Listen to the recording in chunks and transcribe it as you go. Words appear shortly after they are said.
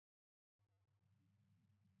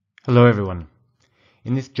Hello everyone.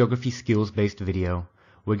 In this geography skills based video,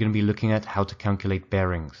 we're going to be looking at how to calculate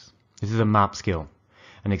bearings. This is a map skill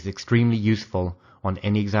and it's extremely useful on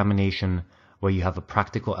any examination where you have a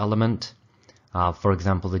practical element, for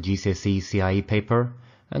example the GCSE CIE paper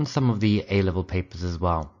and some of the A-level papers as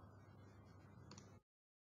well.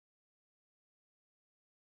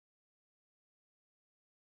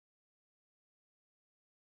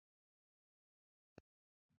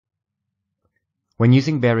 When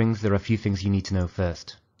using bearings, there are a few things you need to know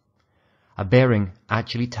first. A bearing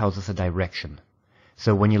actually tells us a direction.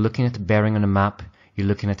 So when you're looking at a bearing on a map, you're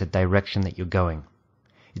looking at a direction that you're going.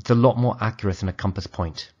 It's a lot more accurate than a compass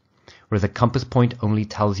point. Whereas a compass point only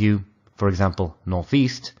tells you, for example,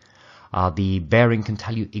 northeast, the bearing can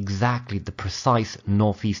tell you exactly the precise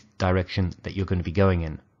northeast direction that you're going to be going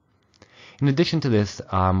in. In addition to this,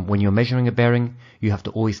 when you're measuring a bearing, you have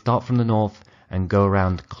to always start from the north and go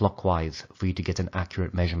around clockwise for you to get an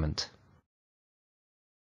accurate measurement.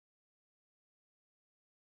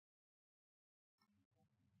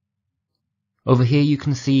 Over here you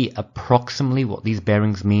can see approximately what these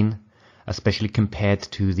bearings mean, especially compared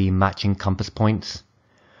to the matching compass points.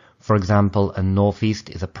 For example, a northeast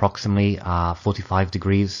is approximately 45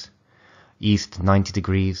 degrees, east 90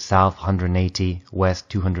 degrees, south 180, west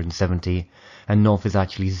 270, and north is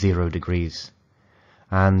actually 0 degrees.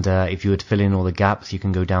 And if you were to fill in all the gaps, you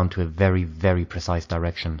can go down to a very, very precise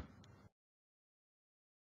direction.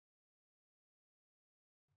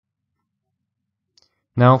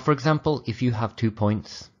 Now, for example, if you have 2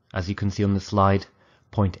 points, as you can see on the slide,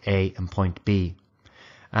 point A and point B,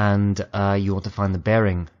 and you want to find the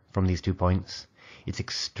bearing from these 2 points, it's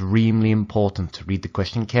extremely important to read the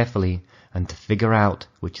question carefully and to figure out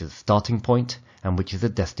which is the starting point and which is the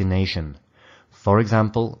destination. For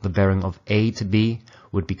example, the bearing of A to B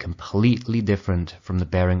would be completely different from the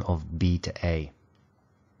bearing of B to A.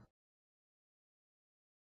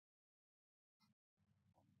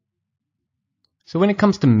 So when it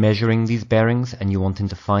comes to measuring these bearings and you wanting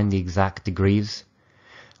to find the exact degrees,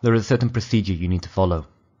 there is a certain procedure you need to follow.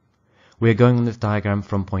 We are going on this diagram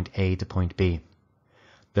from point A to point B.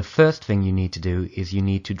 The first thing you need to do is you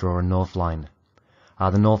need to draw a north line.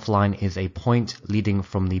 The north line is a point leading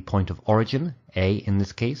from the point of origin, A in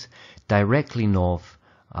this case, directly north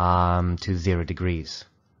to 0 degrees.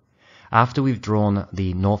 After we've drawn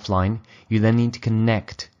the north line, you then need to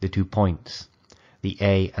connect the 2 points, the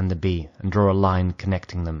A and the B, and draw a line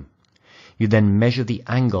connecting them. You then measure the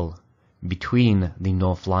angle between the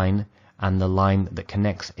north line and the line that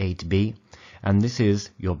connects A to B, and this is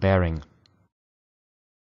your bearing.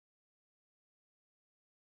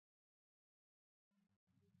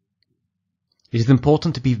 It is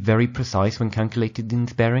important to be very precise when calculating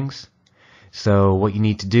these bearings. So what you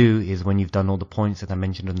need to do is, when you've done all the points that I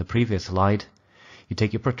mentioned on the previous slide, you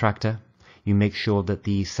take your protractor, you make sure that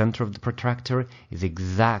the center of the protractor is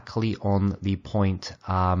exactly on the point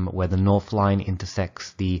where the north line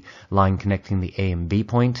intersects the line connecting the A and B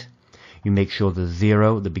point. You make sure the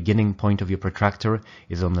 0, the beginning point of your protractor,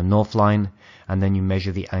 is on the north line, and then you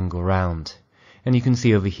measure the angle round. And you can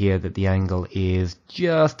see over here that the angle is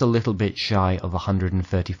just a little bit shy of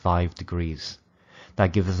 135 degrees.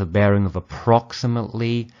 That gives us a bearing of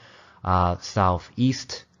approximately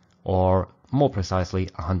southeast, or more precisely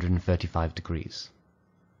 135 degrees.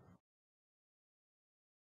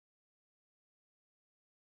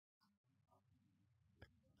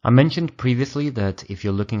 I mentioned previously that if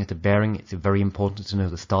you're looking at a bearing, it's very important to know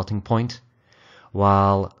the starting point.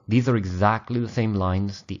 While these are exactly the same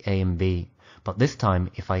lines, the A and B, but this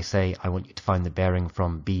time if I say I want you to find the bearing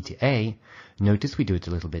from B to A, notice we do it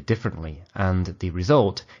a little bit differently, and the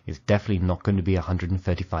result is definitely not going to be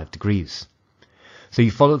 135 degrees. So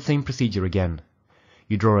you follow the same procedure again.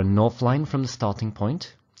 You draw a north line from the starting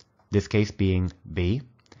point, this case being B,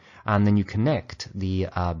 and then you connect the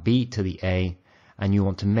B to the A, and you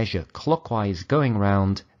want to measure clockwise going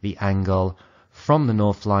round the angle from the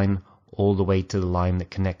north line all the way to the line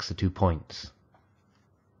that connects the 2 points.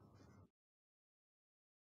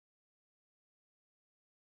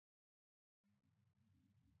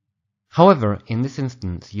 However, in this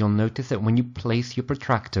instance, you'll notice that when you place your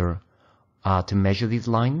protractor to measure these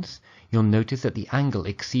lines, you'll notice that the angle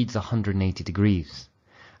exceeds 180 degrees,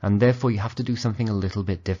 and therefore you have to do something a little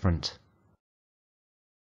bit different.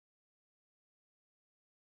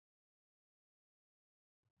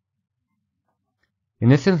 In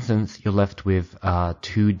this instance, you're left with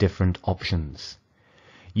 2 different options.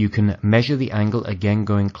 You can measure the angle again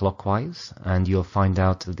going clockwise, and you'll find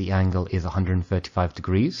out that the angle is 135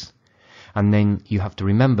 degrees. And then you have to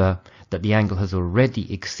remember that the angle has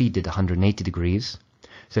already exceeded 180 degrees,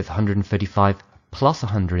 so it's 135 plus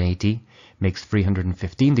 180 makes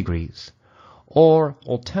 315 degrees. Or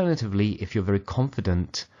alternatively, if you're very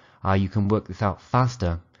confident, you can work this out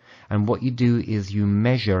faster. And what you do is you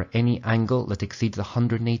measure any angle that exceeds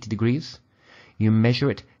 180 degrees. You measure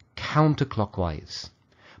it counterclockwise.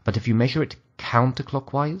 But if you measure it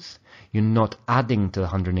counterclockwise, you're not adding to the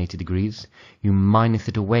 180 degrees. You minus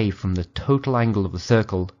it away from the total angle of the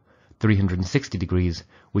circle, 360 degrees,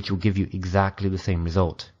 which will give you exactly the same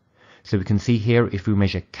result. So we can see here, if we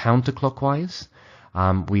measure counterclockwise,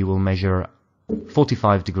 we will measure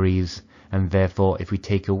 45 degrees, and therefore if we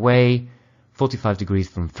take away 45 degrees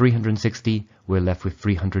from 360, we're left with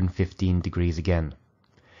 315 degrees again.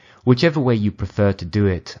 Whichever way you prefer to do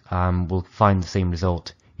it will find the same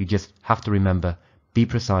result. You just have to remember, be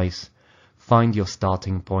precise, find your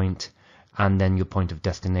starting point and then your point of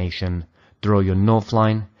destination, draw your north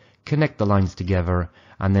line, connect the lines together,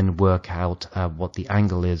 and then work out what the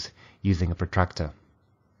angle is using a protractor.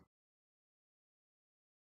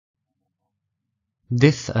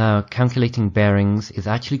 This calculating bearings is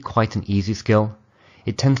actually quite an easy skill.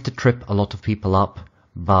 It tends to trip a lot of people up,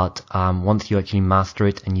 but once you actually master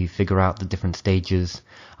it and you figure out the different stages,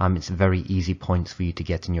 it's very easy points for you to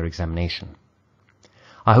get in your examination.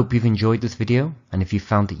 I hope you've enjoyed this video, and if you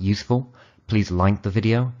found it useful, please like the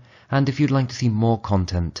video, and if you'd like to see more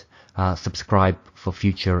content, subscribe for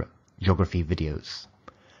future geography videos.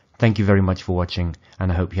 Thank you very much for watching,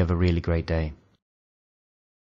 and I hope you have a really great day.